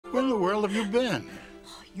Where in the world have you been?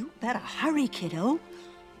 You better hurry, kiddo.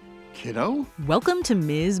 Kiddo? Welcome to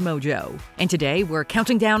MsMojo, and today we're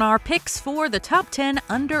counting down our picks for the top 10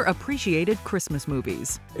 underappreciated Christmas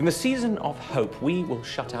movies. In the season of hope, we will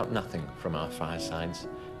shut out nothing from our firesides,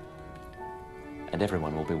 and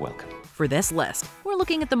everyone will be welcome. For this list, we're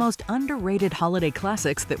looking at the most underrated holiday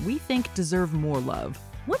classics that we think deserve more love.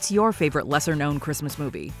 What's your favorite lesser-known Christmas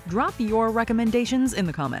movie? Drop your recommendations in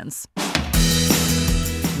the comments.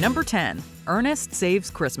 Number 10. Ernest Saves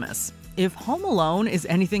Christmas. If Home Alone is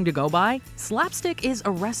anything to go by, slapstick is a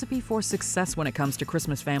recipe for success when it comes to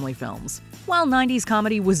Christmas family films. While 90s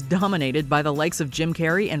comedy was dominated by the likes of Jim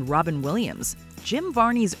Carrey and Robin Williams, Jim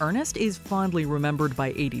Varney's Ernest is fondly remembered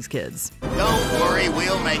by 80s kids. Don't worry,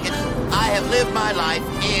 we'll make it. I have lived my life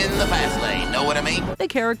in the fast lane, know what I mean? The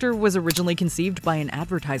character was originally conceived by an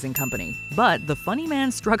advertising company, but the funny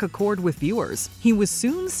man struck a chord with viewers. He was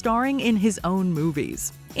soon starring in his own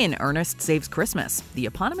movies. In Ernest Saves Christmas, the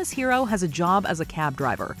eponymous hero has a job as a cab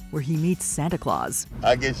driver, where he meets Santa Claus.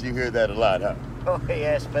 I guess you hear that a lot, huh? Oh,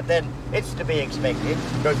 yes, but then it's to be expected.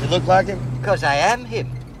 Because you look like him? Because I am him.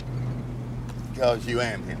 Because you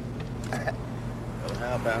am him. Well,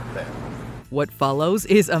 how about that? What follows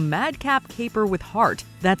is a madcap caper with heart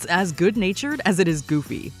that's as good-natured as it is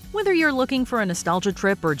goofy. Whether you're looking for a nostalgia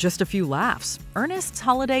trip or just a few laughs, Ernest's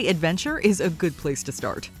holiday adventure is a good place to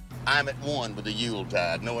start. I'm at one with the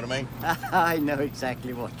Yuletide, know what I mean? I know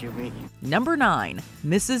exactly what you mean. Number 9.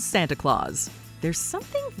 Mrs. Santa Claus. There's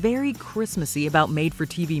something very Christmassy about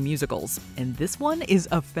made-for-TV musicals, and this one is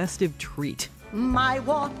a festive treat. My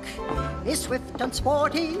walk is swift and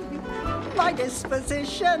sporty. My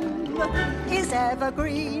disposition is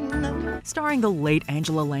evergreen. Starring the late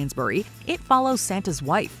Angela Lansbury, it follows Santa's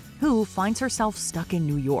wife, who finds herself stuck in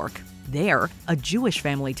New York. There, a Jewish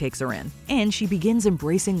family takes her in, and she begins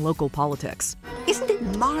embracing local politics. Isn't it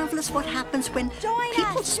marvelous what happens when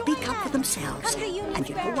people speak up for themselves? And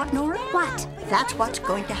you know what, Nora? What? That's what's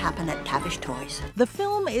going to happen at Tavish Toys. The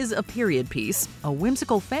film is a period piece, a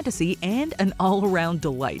whimsical fantasy, and an all-around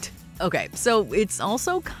delight. Okay, so it's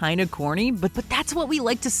also kinda corny, but that's what we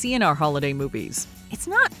like to see in our holiday movies. It's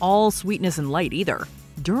not all sweetness and light either.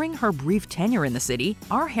 During her brief tenure in the city,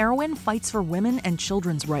 our heroine fights for women and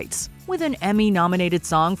children's rights. With an Emmy-nominated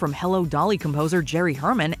song from Hello Dolly composer Jerry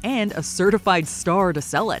Herman and a certified star to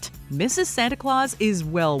sell it, Mrs. Santa Claus is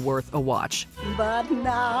well worth a watch. But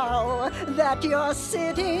now that you're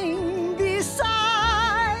sitting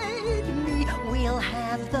beside me, we'll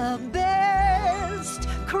have the best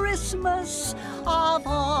Christmas of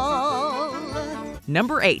all.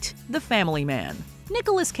 Number 8. The Family Man.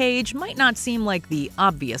 Nicolas Cage might not seem like the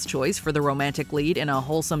obvious choice for the romantic lead in a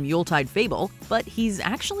wholesome Yuletide fable, but he's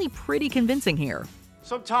actually pretty convincing here.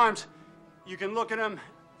 Sometimes you can look at him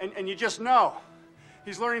and you just know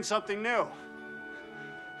he's learning something new.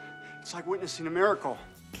 It's like witnessing a miracle.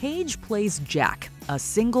 Cage plays Jack, a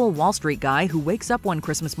single Wall Street guy who wakes up one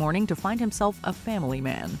Christmas morning to find himself a family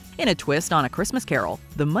man. In a twist on A Christmas Carol,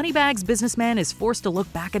 the moneybags businessman is forced to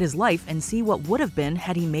look back at his life and see what would have been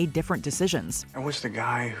had he made different decisions. I was the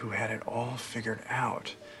guy who had it all figured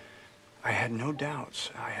out. I had no doubts.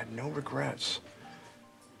 I had no regrets.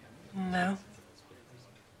 No.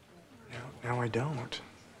 Now I don't.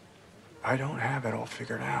 I don't have it all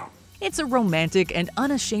figured out. It's a romantic and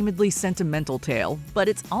unashamedly sentimental tale, but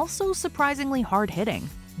it's also surprisingly hard-hitting.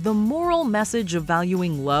 The moral message of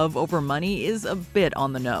valuing love over money is a bit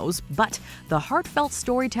on the nose, but the heartfelt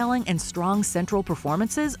storytelling and strong central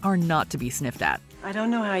performances are not to be sniffed at. I don't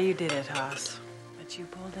know how you did it, Haas, but you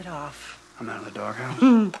pulled it off. I'm out of the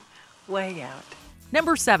doghouse. Way out.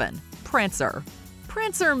 Number 7. Prancer.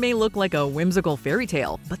 Prancer may look like a whimsical fairy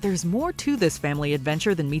tale, but there's more to this family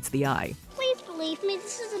adventure than meets the eye. Please believe me,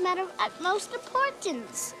 this is a matter of utmost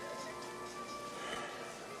importance.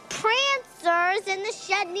 Prancer's in the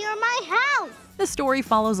shed near my house. The story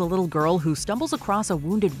follows a little girl who stumbles across a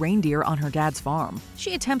wounded reindeer on her dad's farm.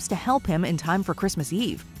 She attempts to help him in time for Christmas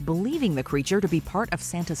Eve, believing the creature to be part of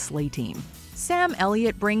Santa's sleigh team. Sam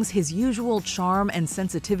Elliott brings his usual charm and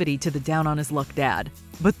sensitivity to the down-on-his-luck dad.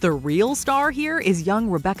 But the real star here is young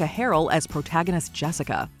Rebecca Harrell as protagonist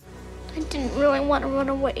Jessica. I didn't really want to run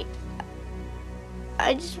away.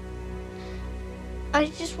 I just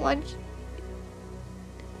want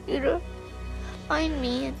you to find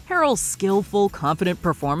me. Harrell's skillful, confident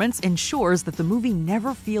performance ensures that the movie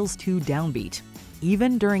never feels too downbeat,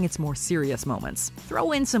 even during its more serious moments.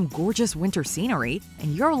 Throw in some gorgeous winter scenery,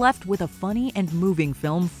 and you're left with a funny and moving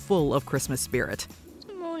film full of Christmas spirit.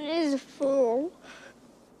 The moon is full.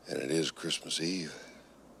 And it is Christmas Eve.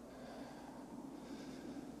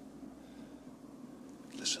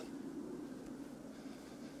 Listen.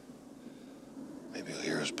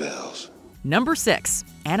 Christmas bells. Number 6.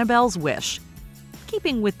 Annabelle's Wish.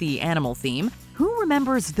 Keeping with the animal theme, who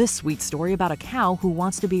remembers this sweet story about a cow who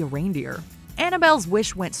wants to be a reindeer? Annabelle's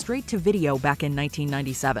Wish went straight to video back in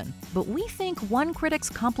 1997, but we think one critic's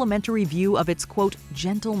complimentary view of its, quote,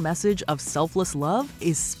 gentle message of selfless love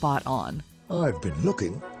is spot on. I've been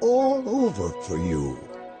looking all over for you.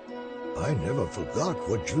 I never forgot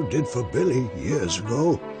what you did for Billy years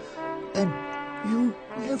ago, and you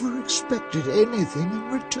never expected anything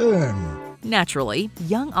in return. Naturally,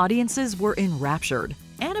 young audiences were enraptured.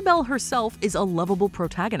 Annabelle herself is a lovable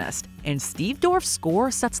protagonist, and Steve Dorff's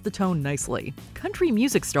score sets the tone nicely. Country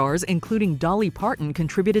music stars, including Dolly Parton,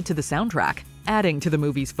 contributed to the soundtrack, adding to the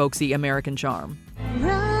movie's folksy American charm.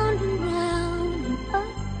 Round and round and up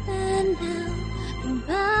and down, no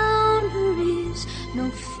boundaries,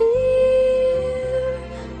 no fear.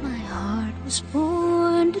 My heart was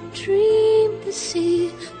born to dream, to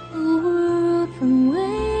see the world from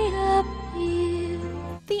way up here.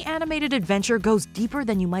 The animated adventure goes deeper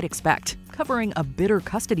than you might expect, covering a bitter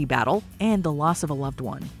custody battle and the loss of a loved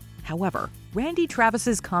one. However, Randy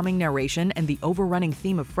Travis's calming narration and the overrunning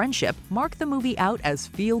theme of friendship mark the movie out as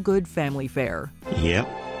feel-good family fare. Yep.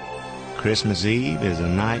 Christmas Eve is a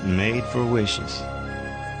night made for wishes.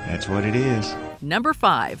 That's what it is. Number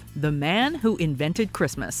 5. The Man Who Invented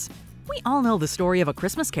Christmas. We all know the story of A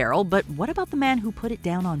Christmas Carol, but what about the man who put it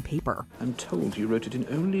down on paper? I'm told you wrote it in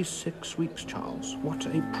only 6 weeks, Charles. What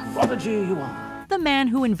a prodigy you are. The Man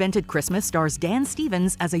Who Invented Christmas stars Dan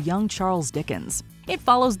Stevens as a young Charles Dickens. It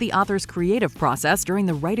follows the author's creative process during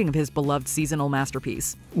the writing of his beloved seasonal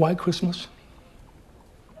masterpiece. Why Christmas?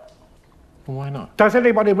 Why not? Does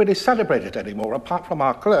anybody really celebrate it anymore, apart from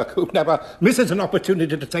our clerk, who never misses an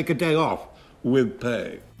opportunity to take a day off with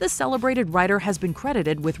pay? The celebrated writer has been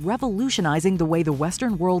credited with revolutionizing the way the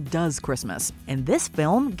Western world does Christmas, and this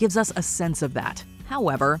film gives us a sense of that.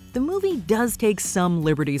 However, the movie does take some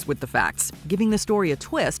liberties with the facts, giving the story a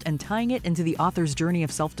twist and tying it into the author's journey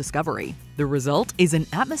of self-discovery. The result is an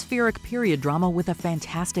atmospheric period drama with a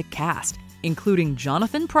fantastic cast, including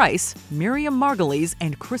Jonathan Pryce, Miriam Margolyes,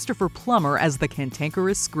 and Christopher Plummer as the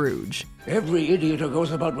cantankerous Scrooge. Every idiot who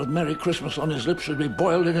goes about with Merry Christmas on his lips should be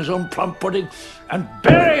boiled in his own plum pudding and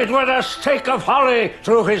buried with a stake of holly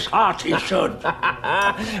through his heart, he should.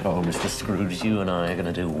 Oh, Mr. Scrooge, you and I are going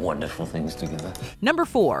to do wonderful things together. Number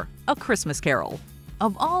 4. A Christmas Carol.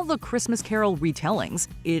 Of all the Christmas Carol retellings,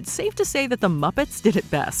 it's safe to say that the Muppets did it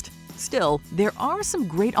best. Still, there are some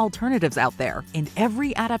great alternatives out there, and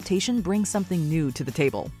every adaptation brings something new to the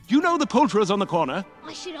table. You know the poulterers on the corner?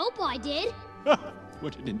 I should hope I did.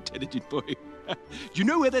 What an intelligent boy. Do you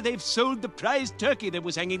know whether they've sold the prized turkey that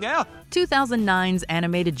was hanging there? 2009's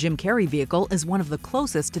animated Jim Carrey vehicle is one of the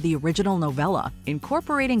closest to the original novella,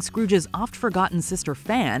 incorporating Scrooge's oft-forgotten sister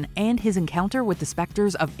Fan and his encounter with the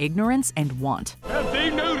specters of ignorance and want. Have they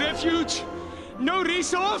no refuge? No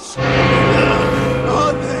resource?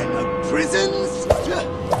 Are there no prisons? Are there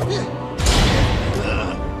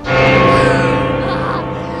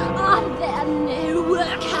no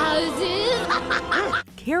workhouses?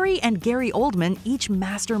 Carrey and Gary Oldman each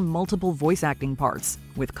master multiple voice acting parts,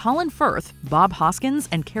 with Colin Firth, Bob Hoskins,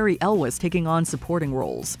 and Cary Elwes taking on supporting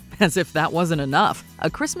roles. As if that wasn't enough, A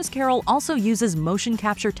Christmas Carol also uses motion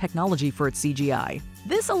capture technology for its CGI.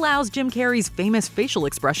 This allows Jim Carrey's famous facial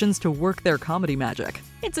expressions to work their comedy magic.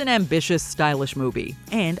 It's an ambitious, stylish movie,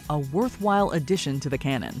 and a worthwhile addition to the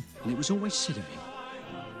canon. And it was always said of him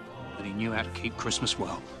that he knew how to keep Christmas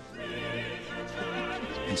well.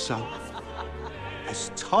 And so,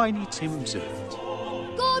 as Tiny Tim observed,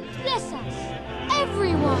 God bless us,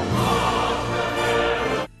 everyone.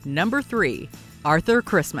 Number 3. Arthur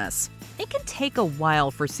Christmas. It can take a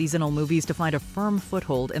while for seasonal movies to find a firm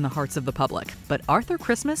foothold in the hearts of the public, but Arthur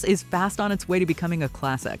Christmas is fast on its way to becoming a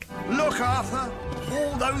classic. Look, Arthur,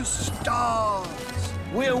 all those stars.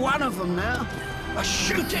 We're one of them now. A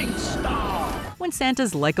shooting star. When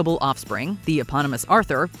Santa's likable offspring, the eponymous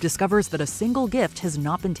Arthur, discovers that a single gift has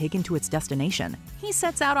not been taken to its destination, he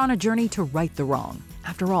sets out on a journey to right the wrong.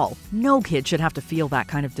 After all, no kid should have to feel that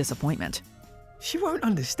kind of disappointment. She won't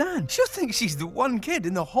understand. She'll think she's the one kid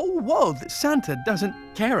in the whole world that Santa doesn't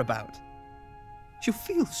care about. She'll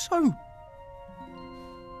feel so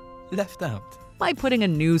left out. By putting a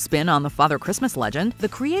new spin on the Father Christmas legend, the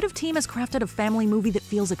creative team has crafted a family movie that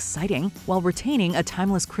feels exciting while retaining a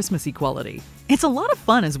timeless Christmassy quality. It's a lot of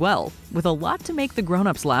fun as well, with a lot to make the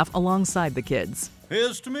grown-ups laugh alongside the kids.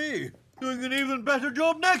 Here's to me. Doing an even better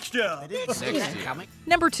job next year.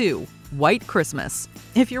 Number 2, White Christmas.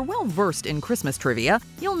 If you're well versed in Christmas trivia,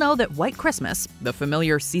 you'll know that White Christmas, the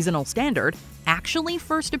familiar seasonal standard, actually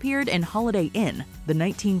first appeared in Holiday Inn, the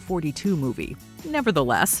 1942 movie.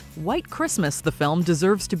 Nevertheless, White Christmas, the film,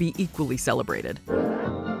 deserves to be equally celebrated. Look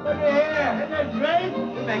here, isn't it great?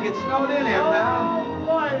 You make it snowed in here, pal. Oh,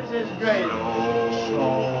 boy, is this great.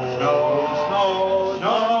 Snow.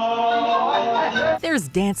 There's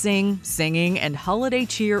dancing, singing, and holiday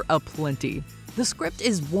cheer aplenty. The script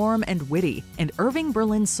is warm and witty, and Irving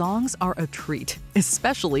Berlin's songs are a treat,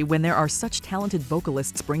 especially when there are such talented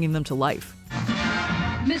vocalists bringing them to life.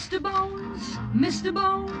 Mr. Bones,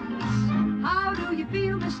 how do you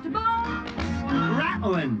feel, Mr. Bones?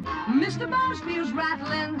 Rattling. Mr. Bones feels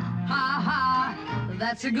rattling, ha ha.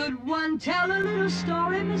 That's a good one, tell a little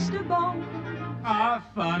story, Mr. Bones. A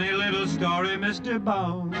funny little story, Mr.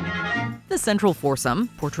 Bones. The central foursome,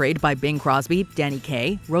 portrayed by Bing Crosby, Danny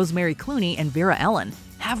Kaye, Rosemary Clooney, and Vera Ellen,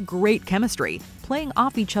 have great chemistry, playing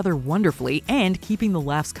off each other wonderfully and keeping the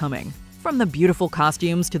laughs coming. From the beautiful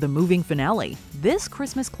costumes to the moving finale, this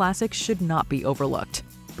Christmas classic should not be overlooked.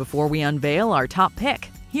 Before we unveil our top pick,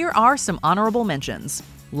 here are some honorable mentions.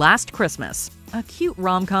 Last Christmas, a cute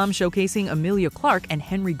rom-com showcasing Emilia Clarke and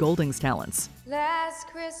Henry Golding's talents. Last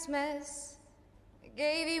Christmas, I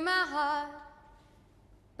gave you my heart,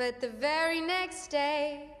 but the very next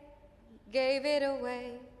day, gave it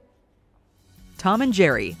away. Tom and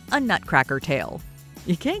Jerry, A Nutcracker Tale.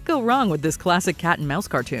 You can't go wrong with this classic cat and mouse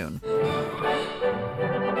cartoon.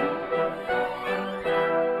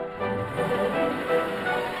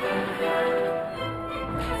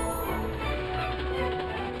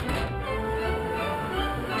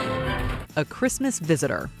 A Christmas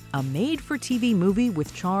Visitor, a made-for-TV movie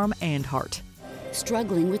with charm and heart.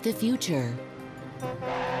 Struggling with the future.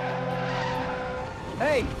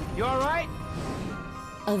 Hey, you all right?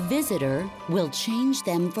 A visitor will change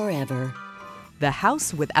them forever. The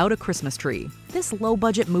House Without a Christmas Tree. This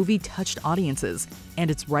low-budget movie touched audiences, and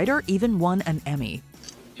its writer even won an Emmy.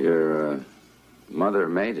 Your mother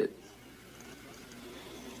made it.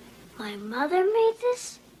 My mother made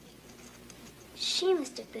this? She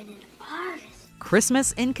must have been an artist.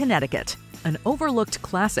 Christmas in Connecticut, an overlooked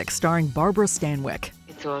classic starring Barbara Stanwyck.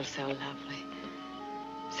 It's all so lovely.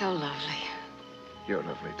 So lovely. You're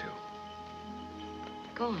lovely, too.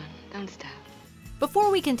 Go on, don't stop. Before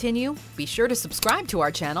we continue, be sure to subscribe to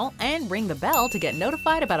our channel and ring the bell to get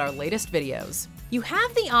notified about our latest videos. You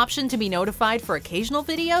have the option to be notified for occasional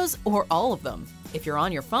videos or all of them. If you're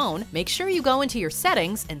on your phone, make sure you go into your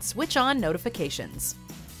settings and switch on notifications.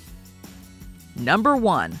 Number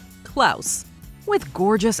 1. Klaus. With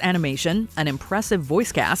gorgeous animation, an impressive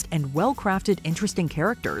voice cast, and well-crafted, interesting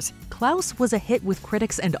characters, Klaus was a hit with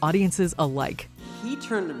critics and audiences alike. He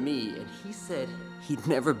turned to me and he said he'd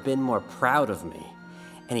never been more proud of me,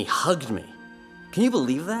 and he hugged me. Can you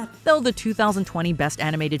believe that? Though the 2020 Best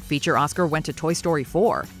Animated Feature Oscar went to Toy Story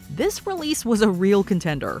 4, this release was a real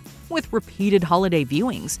contender. With repeated holiday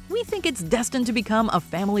viewings, we think it's destined to become a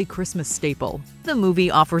family Christmas staple. The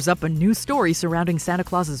movie offers up a new story surrounding Santa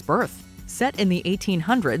Claus's birth. Set in the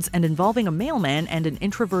 1800s and involving a mailman and an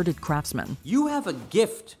introverted craftsman. You have a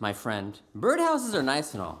gift, my friend. Birdhouses are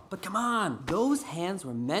nice and all, but come on, those hands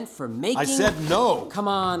were meant for making— I said no! Come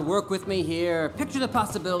on, work with me here. Picture the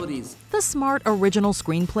possibilities. The smart original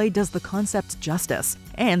screenplay does the concept justice,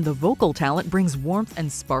 and the vocal talent brings warmth and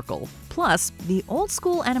sparkle. Plus, the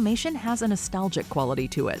old-school animation has a nostalgic quality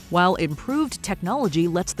to it, while improved technology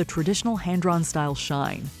lets the traditional hand-drawn style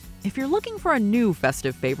shine. If you're looking for a new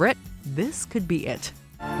festive favorite, this could be it.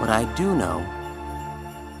 What I do know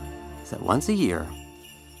is that once a year,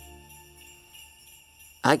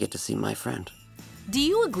 I get to see my friend. Do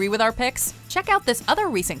you agree with our picks? Check out this other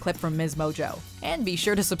recent clip from MsMojo. And be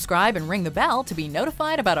sure to subscribe and ring the bell to be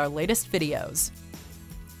notified about our latest videos.